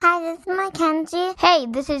is Mackenzie. Hey,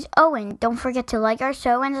 this is Owen. Don't forget to like our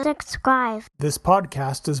show and subscribe. This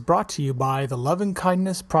podcast is brought to you by the Love and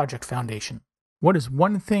Kindness Project Foundation. What is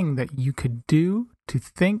one thing that you could do to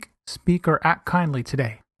think, speak, or act kindly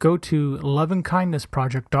today? Go to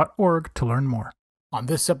loveandkindnessproject.org to learn more. On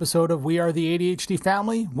this episode of We Are the ADHD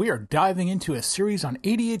Family, we are diving into a series on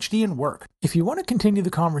ADHD and work. If you want to continue the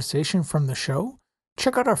conversation from the show,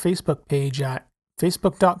 check out our Facebook page at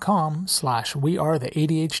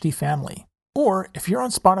facebook.com/wearetheadhdfamily. Or if you're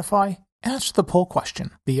on Spotify, answer the poll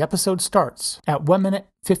question. The episode starts at 1 minute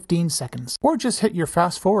 15 seconds, or just hit your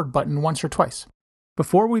fast forward button once or twice.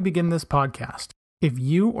 Before we begin this podcast, if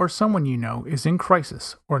you or someone you know is in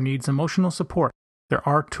crisis or needs emotional support, there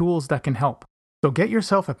are tools that can help. So get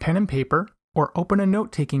yourself a pen and paper or open a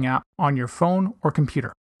note-taking app on your phone or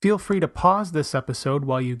computer. Feel free to pause this episode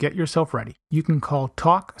while you get yourself ready. You can call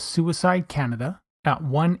Talk Suicide Canada at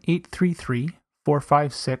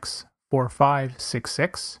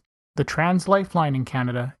 1-833-456-4566. The Trans Lifeline in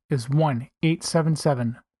Canada is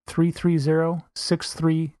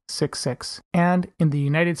 1-877-330-6366. And in the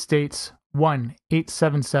United States,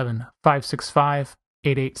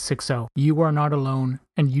 1-877-565-8860. You are not alone,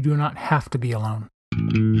 and you do not have to be alone.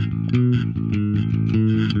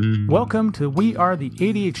 Welcome to We Are the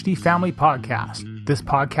ADHD Family Podcast. This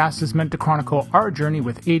podcast is meant to chronicle our journey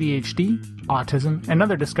with ADHD, autism, and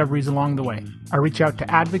other discoveries along the way. I reach out to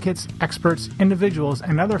advocates, experts, individuals,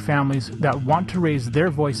 and other families that want to raise their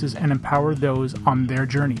voices and empower those on their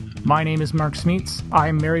journey. My name is Mark Smeets. I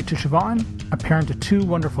am married to Siobhan, a parent to 2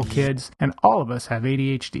 wonderful kids, and all of us have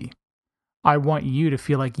ADHD. I want you to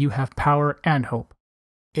feel like you have power and hope.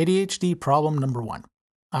 ADHD problem number 1.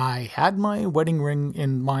 I had my wedding ring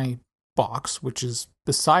in my box, which is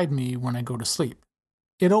beside me when I go to sleep.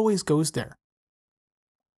 It always goes there.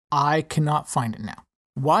 I cannot find it now.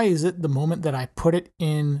 Why is it the moment that I put it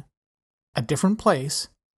in a different place,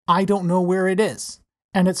 I don't know where it is?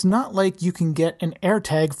 And it's not like you can get an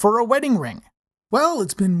AirTag for a wedding ring. Well,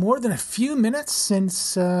 it's been more than a few minutes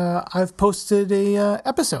since I've posted a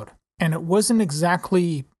episode. And it wasn't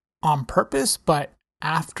exactly on purpose, but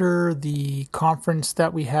after the conference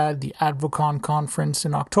that we had, the Advocon conference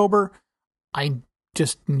in October, I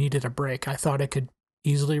just needed a break. I thought I could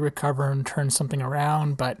easily recover and turn something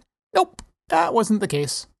around, but nope, that wasn't the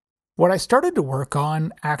case. What I started to work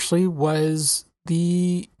on actually was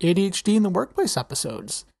the ADHD in the workplace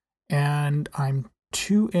episodes, and I'm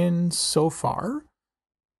 2 in so far.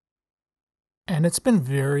 And it's been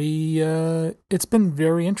very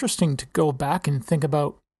interesting to go back and think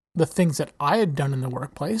about the things that I had done in the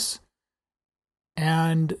workplace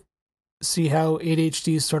and see how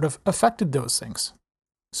ADHD sort of affected those things.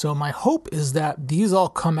 So my hope is that these all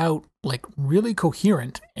come out like really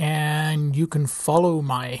coherent and you can follow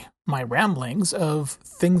my ramblings of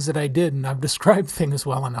things that I did, and I've described things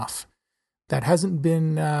well enough. That hasn't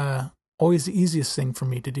been always the easiest thing for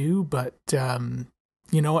me to do, but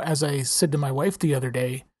as I said to my wife the other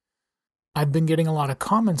day, I've been getting a lot of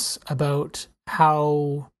comments about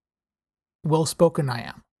how well-spoken I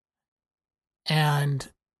am. And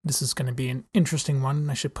this is going to be an interesting one.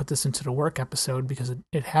 I should put this into the work episode because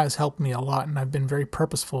it has helped me a lot, and I've been very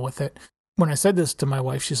purposeful with it. When I said this to my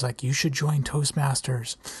wife, she's like, you should join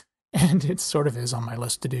Toastmasters. And it sort of is on my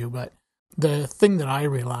list to do. But the thing that I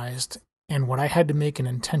realized, and what I had to make an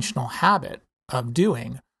intentional habit of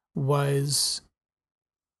doing, was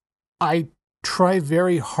I try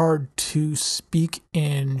very hard to speak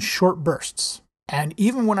in short bursts. And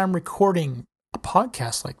even when I'm recording a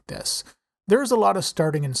podcast like this, there's a lot of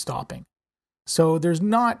starting and stopping. So there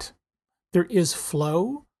is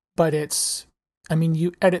flow, but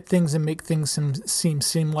you edit things and make things seem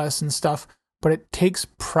seamless and stuff, but it takes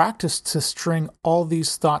practice to string all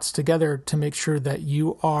these thoughts together to make sure that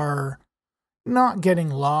you are not getting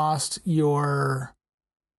lost. You're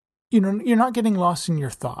not getting lost in your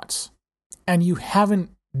thoughts, and you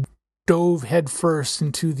haven't dove headfirst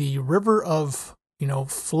into the river of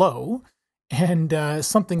flow, and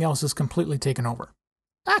something else is completely taken over.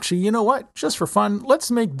 Actually, you know what? Just for fun,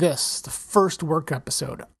 let's make this the first work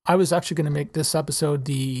episode. I was actually going to make this episode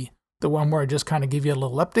the one where I just kind of give you a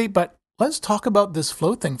little update, but let's talk about this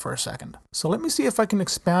flow thing for a second. So let me see if I can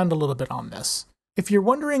expand a little bit on this. If you're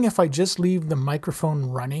wondering if I just leave the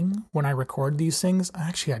microphone running when I record these things,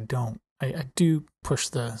 actually I don't. I do push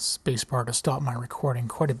the space bar to stop my recording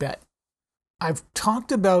quite a bit. I've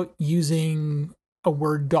talked about using a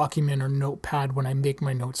Word document or notepad when I make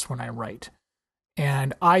my notes when I write.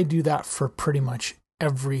 And I do that for pretty much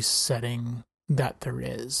every setting that there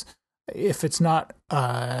is. If it's not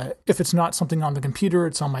something on the computer,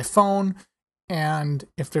 it's on my phone. And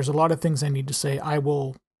if there's a lot of things I need to say, I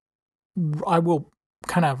will I will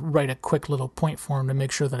kind of write a quick little point form to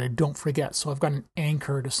make sure that I don't forget. So I've got an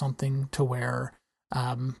anchor to something to where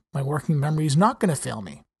my working memory is not going to fail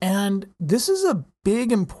me. And this is a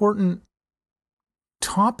big, important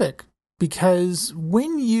topic because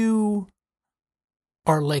when you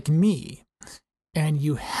are like me and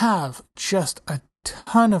you have just a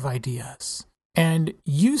ton of ideas and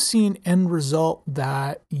you see an end result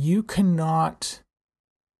that you're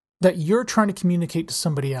trying to communicate to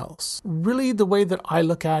somebody else. Really, the way that I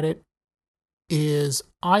look at it is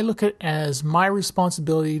I look at it as my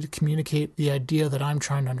responsibility to communicate the idea that I'm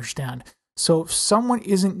trying to understand. So if someone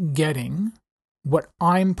isn't getting what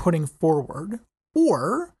I'm putting forward,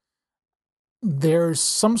 or there's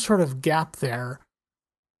some sort of gap there,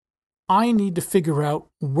 I need to figure out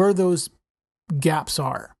where those gaps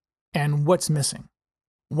are and what's missing.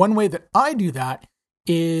 One way that I do that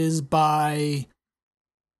is by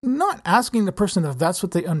not asking the person if that's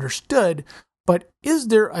what they understood, but is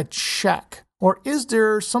there a check or is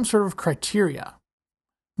there some sort of criteria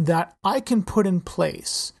that I can put in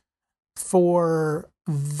place for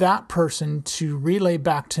that person to relay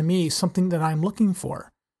back to me something that I'm looking for?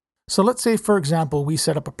 So let's say, for example, we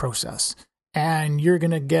set up a process and you're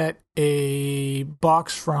going to get a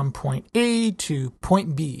box from point A to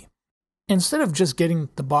point B. Instead of just getting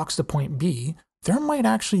the box to point B, there might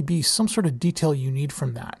actually be some sort of detail you need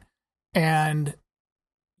from that. And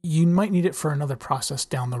you might need it for another process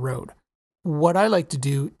down the road. What I like to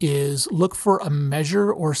do is look for a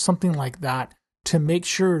measure or something like that to make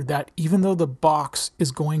sure that even though the box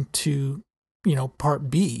is going to, part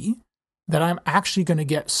B, that I'm actually going to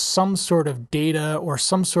get some sort of data or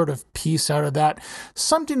some sort of piece out of that,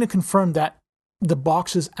 something to confirm that the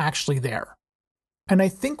box is actually there. And I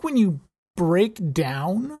think when you break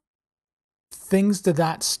down things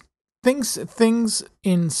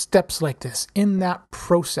in steps like this, in that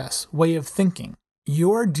process way of thinking,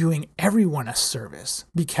 you're doing everyone a service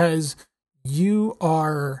because you're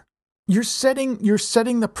setting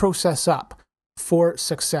the process up for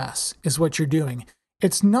success is what you're doing.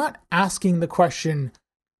 It's not asking the question,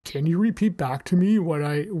 can you repeat back to me what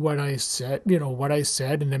I said,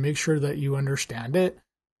 and to make sure that you understand it?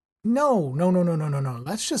 No.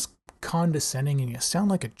 That's just condescending and you sound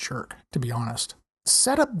like a jerk, to be honest.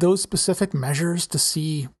 Set up those specific measures to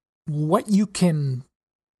see what you can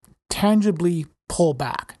tangibly pull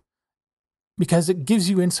back, because it gives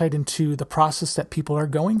you insight into the process that people are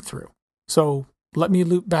going through. So let me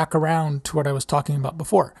loop back around to what I was talking about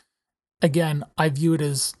before. Again, I view it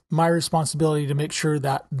as my responsibility to make sure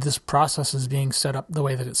that this process is being set up the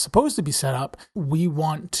way that it's supposed to be set up. We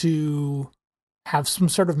want to have some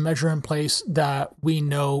sort of measure in place that we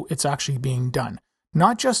know it's actually being done.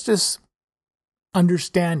 Not just this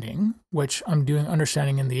understanding, which I'm doing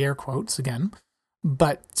understanding in the air quotes again,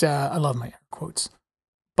 but I love my air quotes.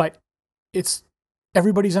 But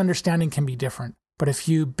everybody's understanding can be different. But if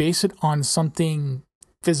you base it on something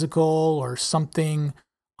physical or something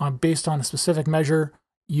based on a specific measure,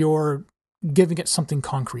 you're giving it something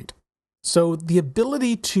concrete. So the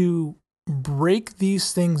ability to break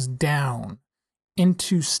these things down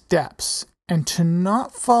into steps and to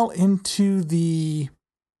not fall into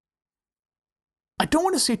I don't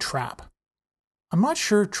want to say trap. I'm not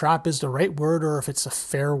sure trap is the right word or if it's a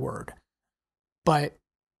fair word, but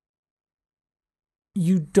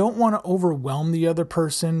you don't want to overwhelm the other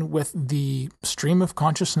person with the stream of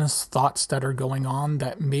consciousness thoughts that are going on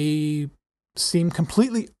that may seem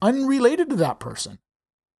completely unrelated to that person,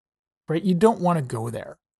 right? You don't want to go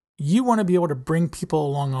there. You want to be able to bring people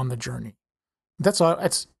along on the journey.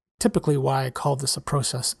 That's typically why I call this a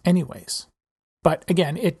process anyways. But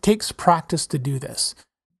again, it takes practice to do this.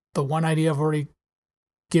 The one idea I've already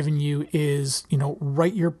given you is,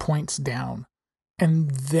 write your points down and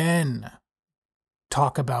then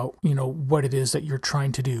talk about, what it is that you're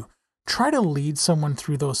trying to do. Try to lead someone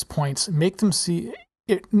through those points, make them see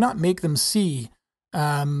it, not make them see,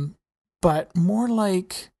 but more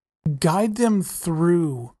like guide them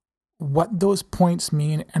through what those points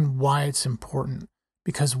mean and why it's important.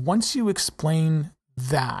 Because once you explain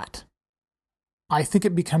that, I think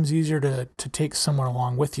it becomes easier to take someone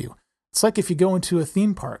along with you. It's like if you go into a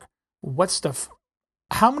theme park,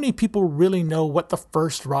 how many people really know what the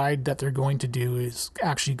first ride that they're going to do is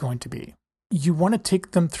actually going to be? You want to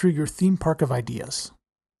take them through your theme park of ideas.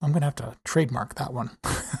 I'm going to have to trademark that one.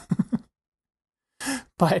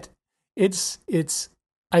 But I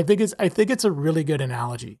think it's a really good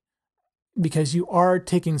analogy, because you are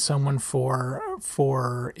taking someone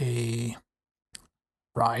for a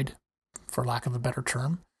ride, for lack of a better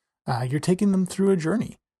term. You're taking them through a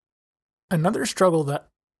journey. Another struggle that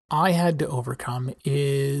I had to overcome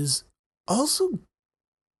is also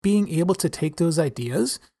being able to take those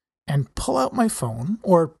ideas and pull out my phone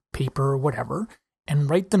or paper or whatever and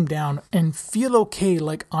write them down and feel okay,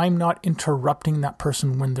 like I'm not interrupting that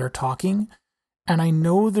person when they're talking. And I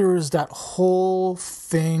know there is that whole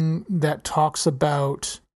thing that talks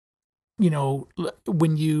about,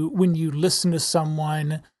 when you listen to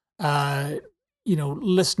someone,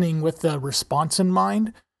 listening with the response in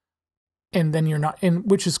mind, and then you're not, and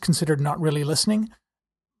which is considered not really listening.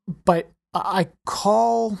 But I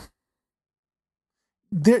call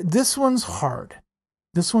this one's hard.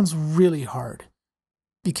 This one's really hard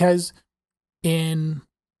because in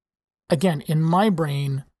my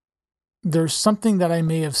brain, there's something that I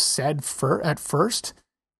may have said at first,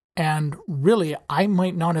 and really I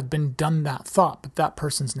might not have done that thought, but that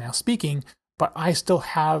person's now speaking, but I still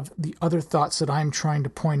have the other thoughts that I'm trying to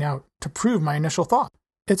point out to prove my initial thought.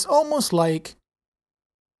 It's almost like,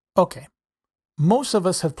 okay, most of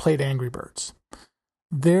us have played Angry Birds.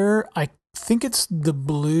 I think it's the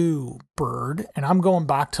blue bird, and I'm going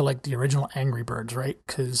back to like the original Angry Birds, right?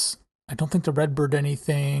 Because I don't think the red bird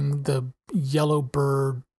anything, the yellow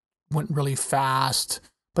bird went really fast,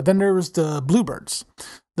 but then there was the bluebirds.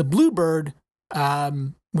 The bluebird,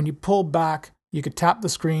 when you pulled back, you could tap the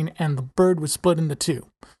screen and the bird would split into two.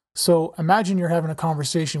 So imagine you're having a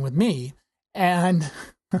conversation with me and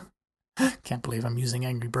can't believe I'm using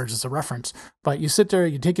Angry Birds as a reference, but you sit there,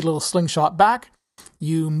 you take your little slingshot back,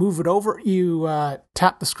 you move it over, you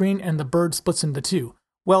tap the screen and the bird splits into two.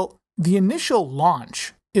 Well, the initial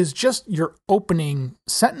launch is just your opening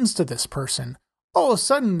sentence to this person. All of a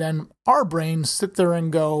sudden, then, our brains sit there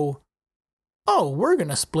and go, oh, we're going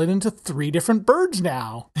to split into 3 different birds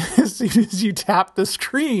now as soon as you tap the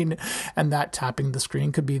screen. And that tapping the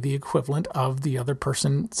screen could be the equivalent of the other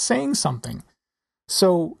person saying something.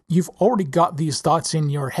 So you've already got these thoughts in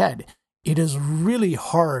your head. It is really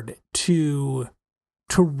hard to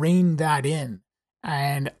rein that in.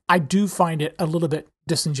 And I do find it a little bit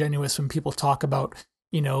disingenuous when people talk about,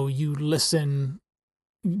 you listen.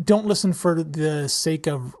 Don't listen for the sake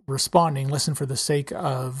of responding. Listen for the sake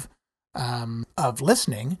of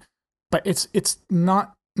listening. But it's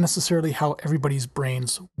not necessarily how everybody's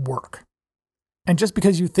brains work. And just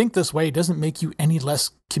because you think this way doesn't make you any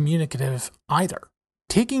less communicative either.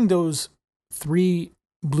 Taking those 3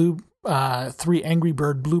 Angry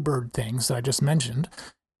Bird, Bluebird things that I just mentioned,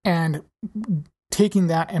 and taking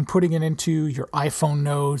that and putting it into your iPhone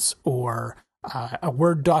notes or a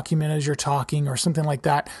Word document as you're talking or something like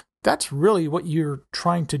that, that's really what you're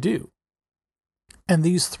trying to do. And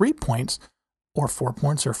these 3 points, or 4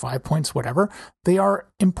 points, or 5 points, whatever, they are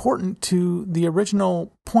important to the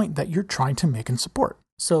original point that you're trying to make and support.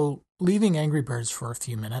 So, leaving Angry Birds for a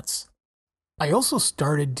few minutes, I also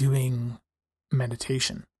started doing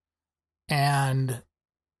meditation.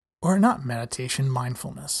 Or not meditation,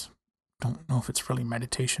 mindfulness. Don't know if it's really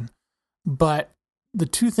meditation. But the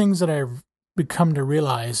 2 things that I've become to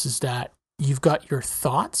realize is that you've got your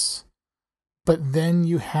thoughts, but then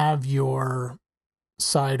you have your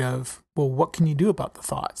side of, well, what can you do about the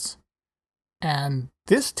thoughts? And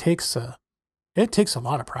this takes a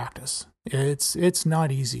lot of practice. It's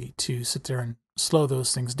not easy to sit there and slow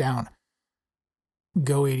those things down.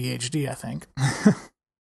 Go ADHD, I think.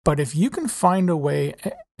 But if you can find a way,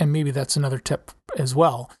 and maybe that's another tip as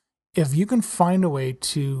well, if you can find a way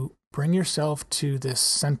to bring yourself to this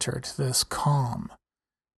center, to this calm,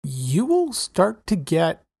 you will start to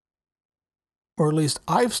get, or at least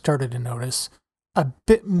I've started to notice, a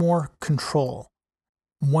bit more control.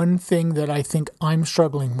 One thing that I think I'm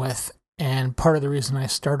struggling with, and part of the reason I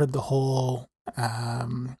started the whole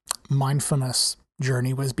mindfulness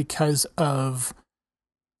journey was because of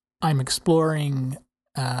I'm exploring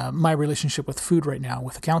my relationship with food right now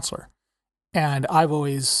with a counselor. And I've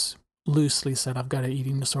always loosely said I've got an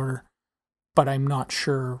eating disorder, but I'm not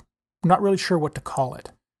really sure what to call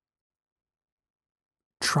it.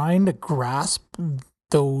 Trying to grasp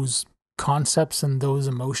those concepts and those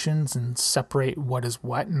emotions and separate what is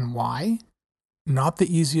what and why, not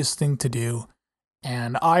the easiest thing to do.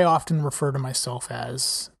 And I often refer to myself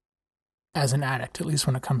as an addict, at least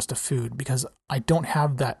when it comes to food, because I don't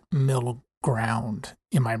have that middle ground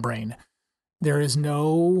in my brain. There is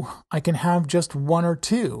no, I can have just 1 or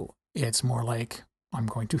 2. It's more like I'm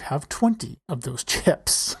going to have 20 of those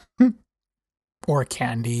chips or a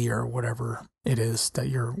candy or whatever it is that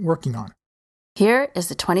you're working on. Here is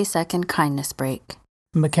the 20-second kindness break.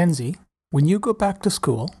 Mackenzie, when you go back to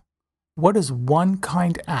school, what is one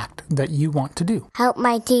kind act that you want to do? Help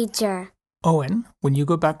my teacher. Owen, when you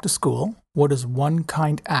go back to school, what is one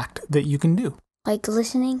kind act that you can do? Like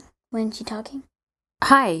listening when she's talking.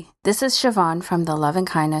 Hi, this is Siobhan from the Love and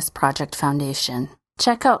Kindness Project Foundation.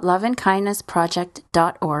 Check out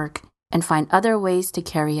loveandkindnessproject.org and find other ways to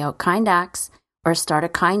carry out kind acts or start a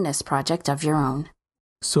kindness project of your own.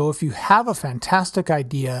 So if you have a fantastic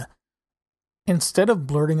idea, instead of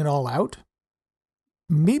blurting it all out,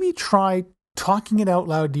 maybe try talking it out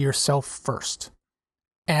loud to yourself first.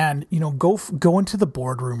 And, go into the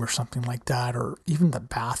boardroom or something like that, or even the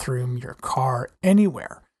bathroom, your car,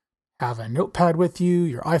 anywhere. Have a notepad with you,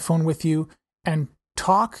 your iPhone with you, and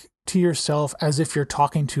talk to yourself as if you're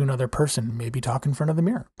talking to another person, maybe talk in front of the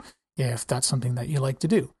mirror, if that's something that you like to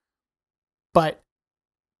do. But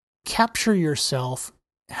capture yourself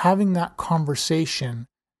having that conversation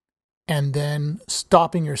and then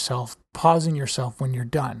stopping yourself, pausing yourself when you're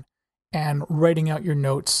done, and writing out your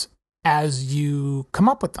notes as you come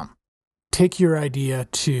up with them. Take your idea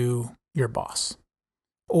to your boss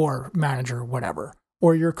or manager, whatever,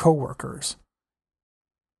 or your coworkers.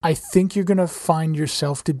 I think you're going to find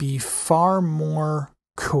yourself to be far more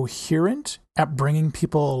coherent at bringing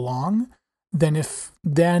people along than if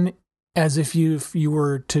you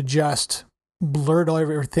were to just blurt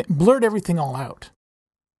everything all out.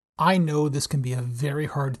 I know this can be a very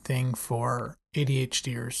hard thing for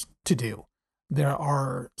ADHDers to do. There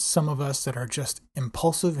are some of us that are just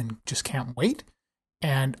impulsive and just can't wait,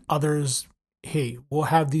 and others, hey, we'll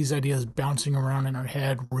have these ideas bouncing around in our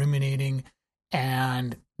head, ruminating,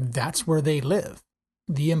 and that's where they live.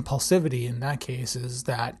 The impulsivity in that case is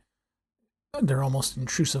that they're almost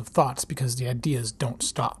intrusive thoughts because the ideas don't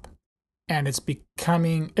stop. And it's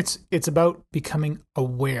about becoming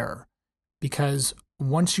aware, because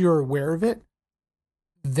once you're aware of it,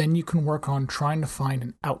 then you can work on trying to find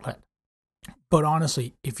an outlet. But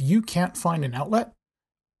honestly, if you can't find an outlet,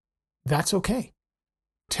 that's okay.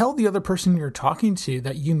 Tell the other person you're talking to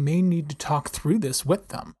that you may need to talk through this with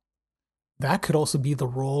them. That could also be the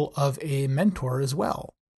role of a mentor as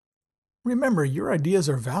well. Remember, your ideas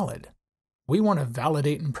are valid. We want to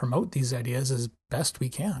validate and promote these ideas as best we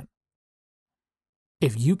can.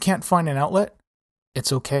 If you can't find an outlet,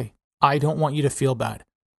 it's okay. I don't want you to feel bad.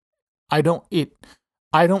 I don't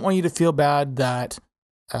want you to feel bad that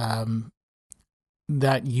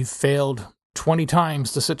you failed 20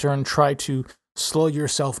 times to sit there and try to slow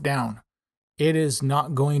yourself down. It is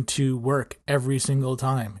not going to work every single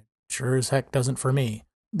time. Sure as heck doesn't for me.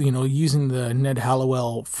 Using the Ned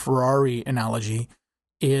Hallowell Ferrari analogy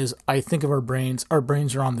is, I think of our brains are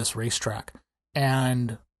on this racetrack,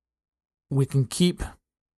 and we can keep, I'm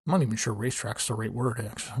not even sure racetrack's the right word,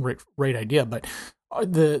 actually, right idea, but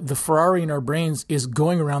the Ferrari in our brains is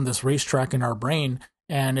going around this racetrack in our brain,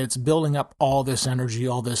 and it's building up all this energy,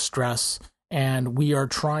 all this stress, and we are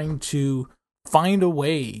trying to find a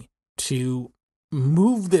way to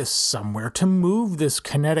move this somewhere, to move this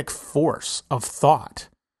kinetic force of thought.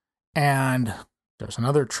 And there's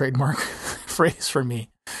another trademark phrase for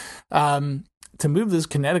me, to move this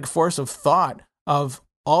kinetic force of thought, of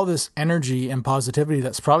all this energy and positivity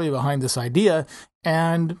that's probably behind this idea.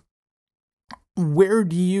 And where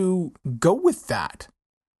do you go with that?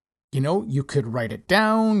 You could write it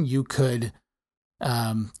down. You could,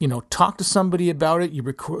 talk to somebody about it. You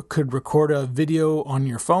could record a video on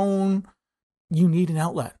your phone. You need an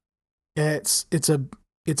outlet. It's a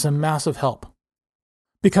massive help,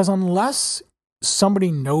 because unless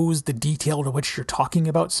somebody knows the detail to which you're talking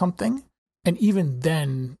about something, and even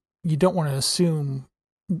then, you don't want to assume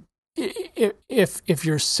if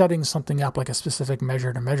you're setting something up like a specific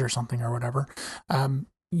measure to measure something or whatever,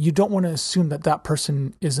 you don't want to assume that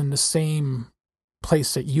person is in the same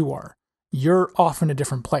place that you are. You're off in a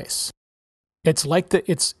different place. It's like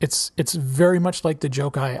it's very much like the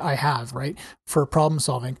joke I have, right? For problem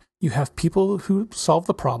solving, you have people who solve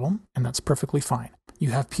the problem, and that's perfectly fine.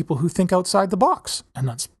 You have people who think outside the box, and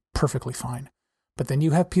that's perfectly fine. But then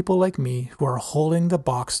you have people like me who are holding the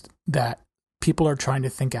box that people are trying to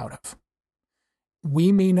think out of.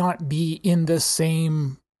 We may not be in the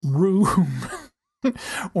same room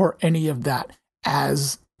or any of that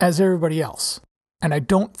as everybody else. And I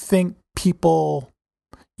don't think people,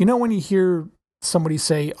 when you hear somebody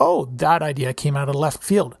say, oh, that idea came out of left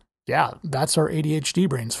field. Yeah, that's our ADHD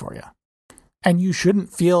brains for you. And you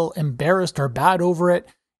shouldn't feel embarrassed or bad over it.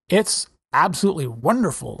 It's absolutely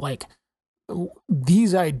wonderful. Like,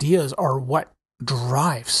 these ideas are what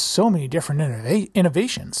drive so many different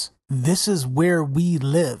innovations. This is where we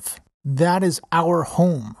live. That is our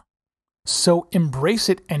home. So embrace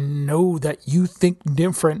it and know that you think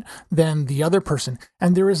different than the other person.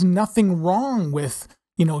 And there is nothing wrong with,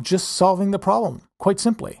 just solving the problem, quite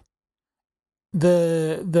simply.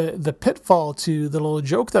 The pitfall to the little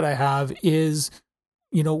joke that I have is,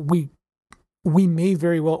 we we may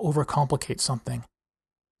very well overcomplicate something.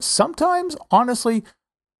 Sometimes, honestly,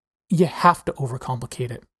 you have to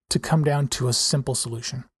overcomplicate it to come down to a simple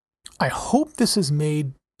solution. I hope this has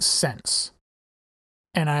made sense.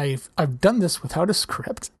 And I've done this without a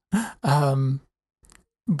script.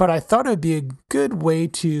 But I thought it would be a good way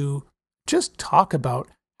to just talk about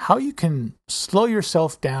how you can slow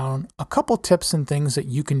yourself down, a couple tips and things that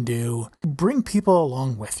you can do, bring people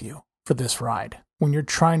along with you for this ride when you're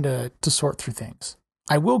trying to sort through things.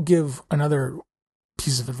 I will give another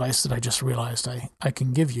piece of advice that I just realized I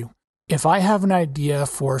can give you. If I have an idea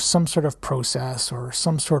for some sort of process or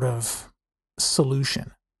some sort of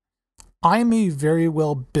solution, I may very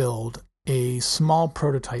well build a small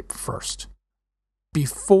prototype first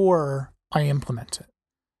before I implement it.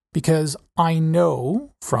 Because I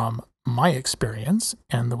know from my experience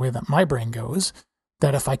and the way that my brain goes,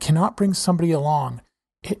 that if I cannot bring somebody along,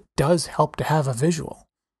 it does help to have a visual.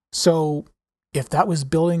 So if that was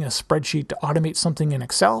building a spreadsheet to automate something in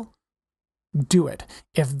Excel, do it.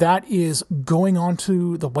 If that is going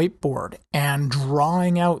onto the whiteboard and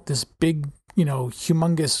drawing out this big,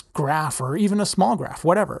 humongous graph or even a small graph,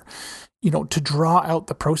 whatever, to draw out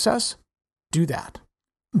the process, do that.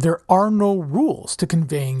 There are no rules to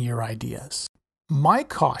conveying your ideas. My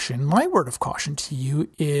word of caution to you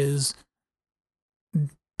is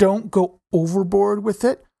don't go overboard with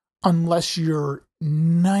it unless you're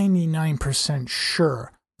 99%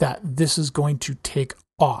 sure that this is going to take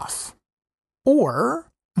off, or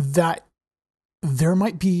that there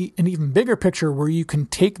might be an even bigger picture where you can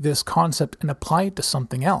take this concept and apply it to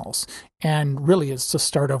something else. And really it's the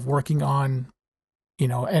start of working on,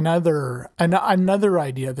 another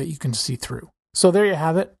idea that you can see through. So there you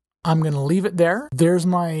have it. I'm going to leave it there. There's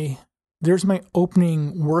my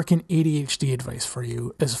opening work in ADHD advice for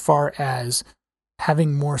you as far as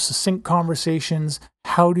having more succinct conversations,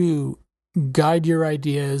 how to guide your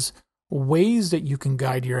ideas, ways that you can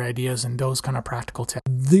guide your ideas, and those kind of practical tips.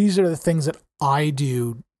 These are the things that I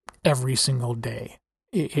do every single day.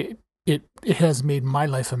 It has made my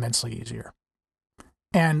life immensely easier.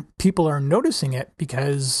 And people are noticing it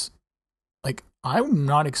because, I'm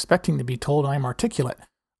not expecting to be told I'm articulate.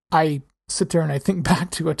 I sit there and I think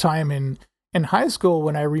back to a time in high school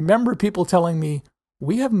when I remember people telling me,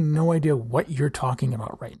 we have no idea what you're talking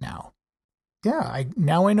about right now. Yeah,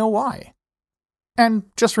 now I know why. And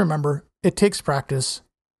just remember, it takes practice.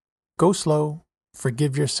 Go slow.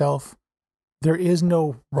 Forgive yourself. There is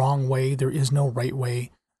no wrong way. There is no right way.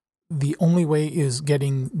 The only way is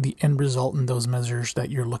getting the end result in those measures that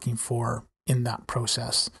you're looking for in that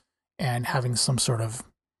process, and having some sort of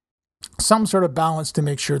balance to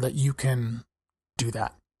make sure that you can do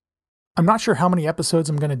that. I'm not sure how many episodes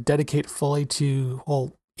I'm going to dedicate fully to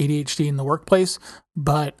ADHD in the workplace,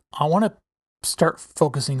 but I want to start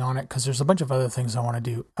focusing on it because there's a bunch of other things I want to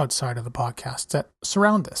do outside of the podcast that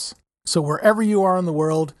surround this. So wherever you are in the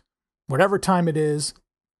world, whatever time it is,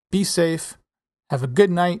 be safe. Have a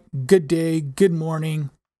good night, good day, good morning,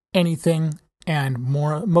 anything, and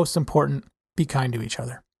most important, be kind to each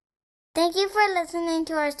other. Thank you for listening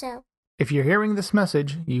to our show. If you're hearing this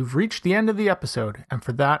message, you've reached the end of the episode, and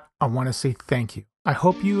for that, I want to say thank you. I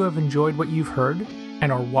hope you have enjoyed what you've heard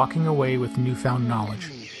and are walking away with newfound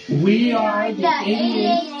knowledge. We are the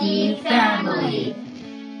ADHD family.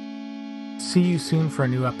 See you soon for a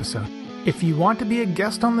new episode. If you want to be a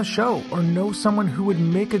guest on the show or know someone who would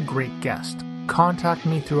make a great guest, contact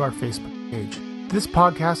me through our Facebook page. This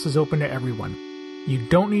podcast is open to everyone. You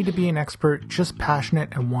don't need to be an expert, just passionate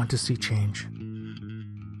and want to see change.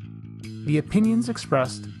 The opinions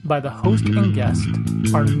expressed by the host and guest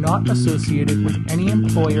are not associated with any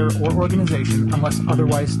employer or organization unless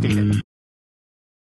otherwise stated.